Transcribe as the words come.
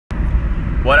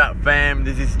What up, fam?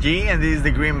 This is G, and this is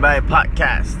the Green Bay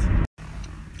Podcast.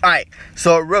 Alright,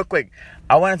 so real quick,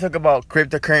 I want to talk about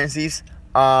cryptocurrencies.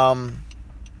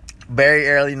 Very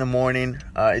early in the morning.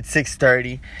 It's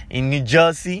 6:30 in New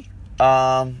Jersey.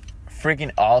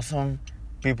 Freaking awesome.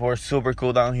 People are super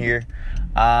cool down here.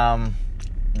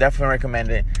 Definitely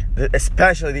recommend it.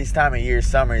 Especially this time of year,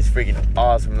 summer is freaking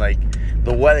awesome. Like,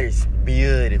 the weather is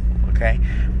beautiful, okay?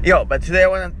 But today I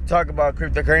want to talk about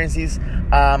cryptocurrencies.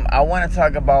 I want to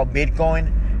talk about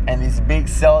Bitcoin and this big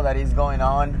sell that is going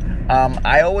on.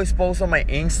 I always post on my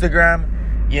Instagram,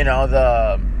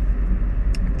 the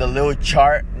little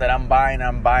chart that I'm buying.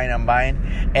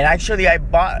 And actually I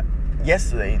bought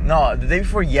the day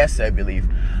before yesterday, I believe.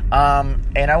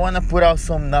 And I want to put out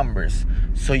some numbers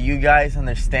so you guys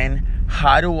understand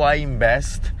how do I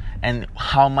invest and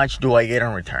how much do I get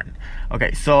in return.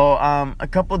 Okay, so a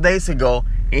couple days ago,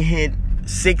 it hit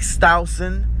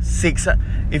 6,006.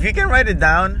 If you can write it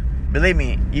down, believe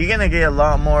me, you're going to get a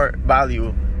lot more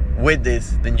value with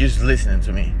this than just listening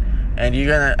to me. And you're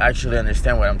going to actually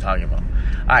understand what I'm talking about.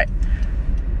 All right,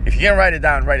 if you can write it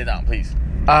down, please.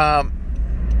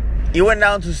 It went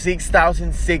down to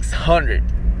 6,600.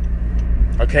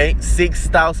 Okay,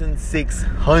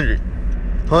 6,600.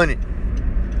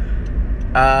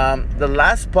 The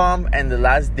last pump and the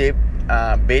last dip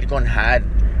Bitcoin had,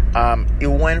 it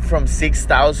went from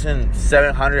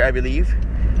 6,700, I believe,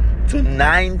 to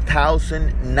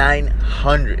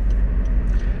 9,900.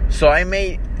 So I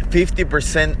made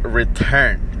 50%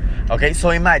 return. Okay, so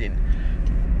imagine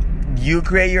you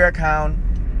create your account,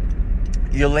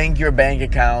 you link your bank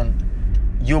account,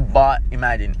 you bought,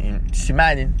 imagine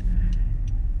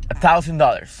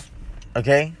 $1,000.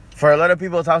 Okay, for a lot of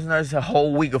people, $1,000 is a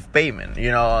whole week of payment,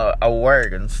 at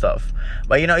work and stuff.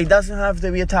 But it doesn't have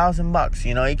to be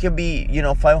 $1,000. It could be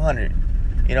 500.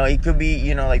 It could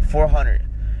be like 400.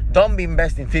 Don't be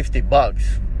investing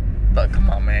 $50. But come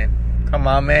on, man.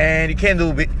 You can't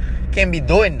be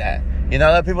doing that. A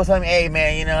lot of people tell me, hey,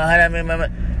 man,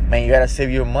 man, you gotta save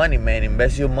your money, man.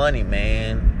 Invest your money,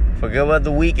 man. Forget about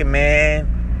the weekend, man.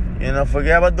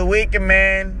 Forget about the weekend,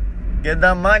 man. Get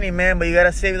that money, man, but you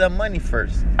gotta save that money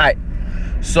first. Alright,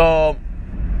 so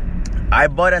I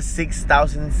bought at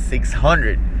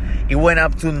 6,600. It went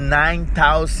up to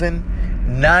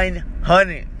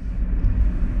 9,900.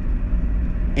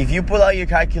 If you pull out your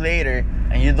calculator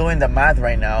and you're doing the math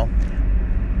right now,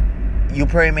 you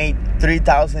probably made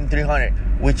 3,300,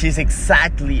 which is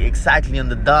exactly on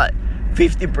the dot,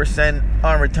 50%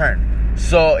 on return.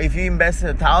 So if you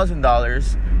invested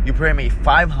 $1,000, you probably made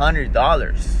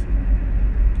 $500.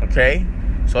 Okay,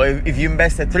 so if you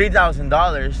invested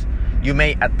 $3,000, you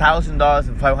made $1,000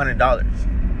 and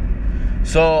 $500.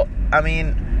 So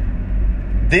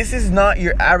this is not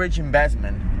your average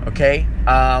investment. Okay,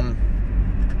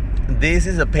 this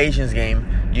is a patience game.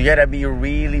 You gotta be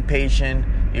really patient.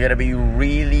 You gotta be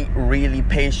really, really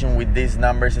patient with these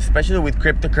numbers, especially with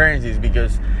cryptocurrencies,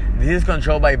 because this is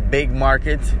controlled by big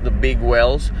markets, the big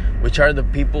whales, which are the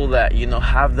people that,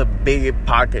 have the big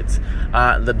pockets,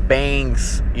 the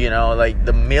banks, like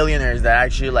the millionaires that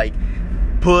actually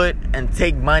put and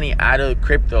take money out of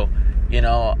crypto,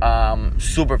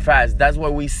 super fast. That's why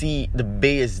we see the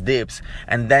biggest dips.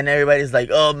 And then everybody's like,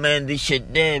 oh man, this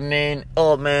shit dead, man.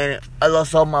 Oh man, I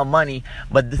lost all my money.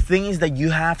 But the thing is that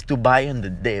you have to buy on the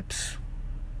dips.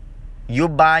 You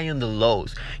buy on the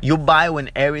lows. You buy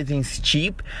when everything's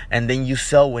cheap, and then you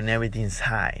sell when everything's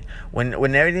high.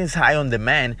 When everything's high on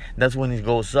demand, that's when it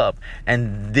goes up.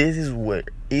 And this is what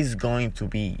is going to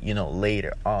be,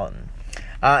 later on.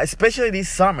 Especially this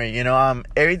summer,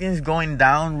 everything's going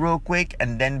down real quick,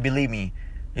 and then believe me,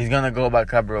 it's gonna go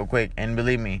back up real quick. And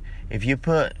believe me, if you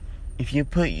put, your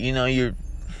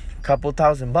couple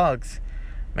 $1,000,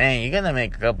 man, you're gonna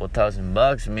make a couple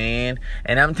 $1,000, man.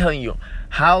 And I'm telling you,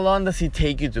 how long does it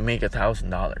take you to make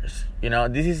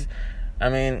 $1,000? This is,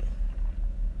 man,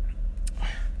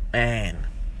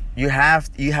 you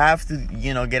have to,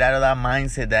 get out of that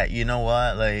mindset that,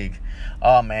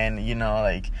 oh man,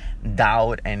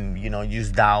 doubt and,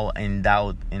 use doubt and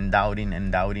doubting.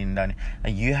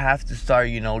 Like, you have to start,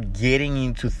 getting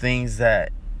into things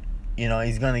that,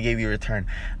 is going to give you a return.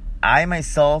 I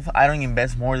myself, I don't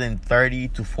invest more than 30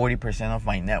 to 40% of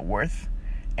my net worth.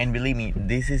 And believe me,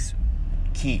 this is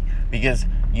key, because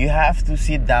you have to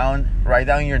sit down, write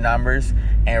down your numbers,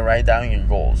 and write down your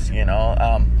goals.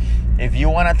 If you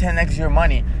want to 10x your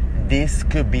money, this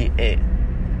could be it.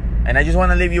 And I just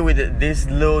want to leave you with this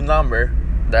little number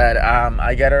that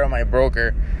I got it on my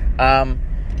broker.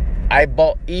 I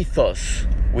bought Ethos,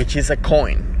 which is a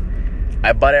coin.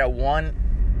 I bought it at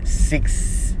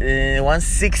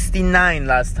 169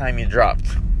 last time it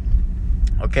dropped.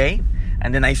 okay?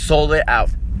 And then I sold it at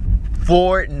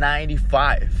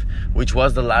 $4.95, which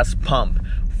was the last pump.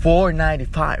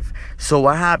 $4.95. So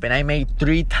what happened? I made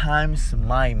 3 times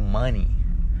my money.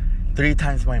 3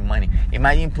 times my money.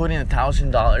 Imagine putting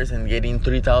 $1,000 and getting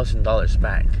 $3,000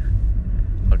 back.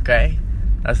 Okay?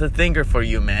 That's a thinker for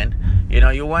you, man. You know,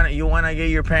 you wanna get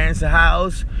your parents a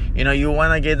house. You know, you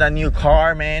wanna get that new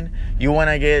car, man. You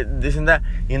wanna get this and that.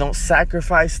 You know,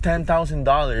 sacrifice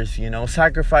 $10,000. You know,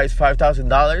 sacrifice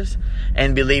 $5,000,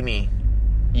 and believe me,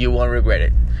 you won't regret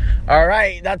it. All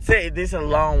right, that's it. This is a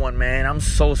long one, man. I'm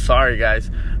so sorry, guys.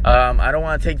 I don't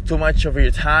want to take too much of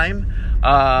your time.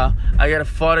 I got a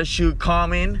photo shoot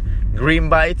coming.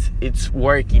 Greenbytes, it's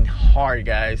working hard,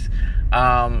 guys.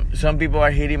 Some people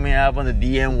are hitting me up on the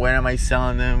DM. Where am I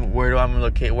selling them? Where am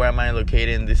I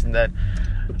located? This and that.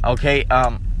 Okay.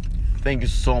 Thank you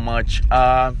so much.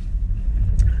 Guys,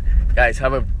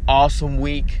 have an awesome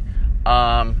week.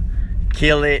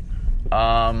 Kill it.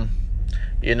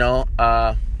 You know,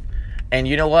 and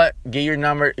you know what? Get your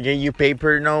number, get your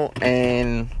paper note,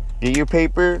 and get your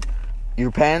paper, your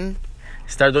pen.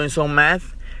 Start doing some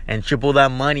math and triple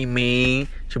that money, man.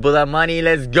 Triple that money.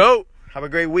 Let's go. Have a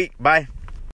great week. Bye.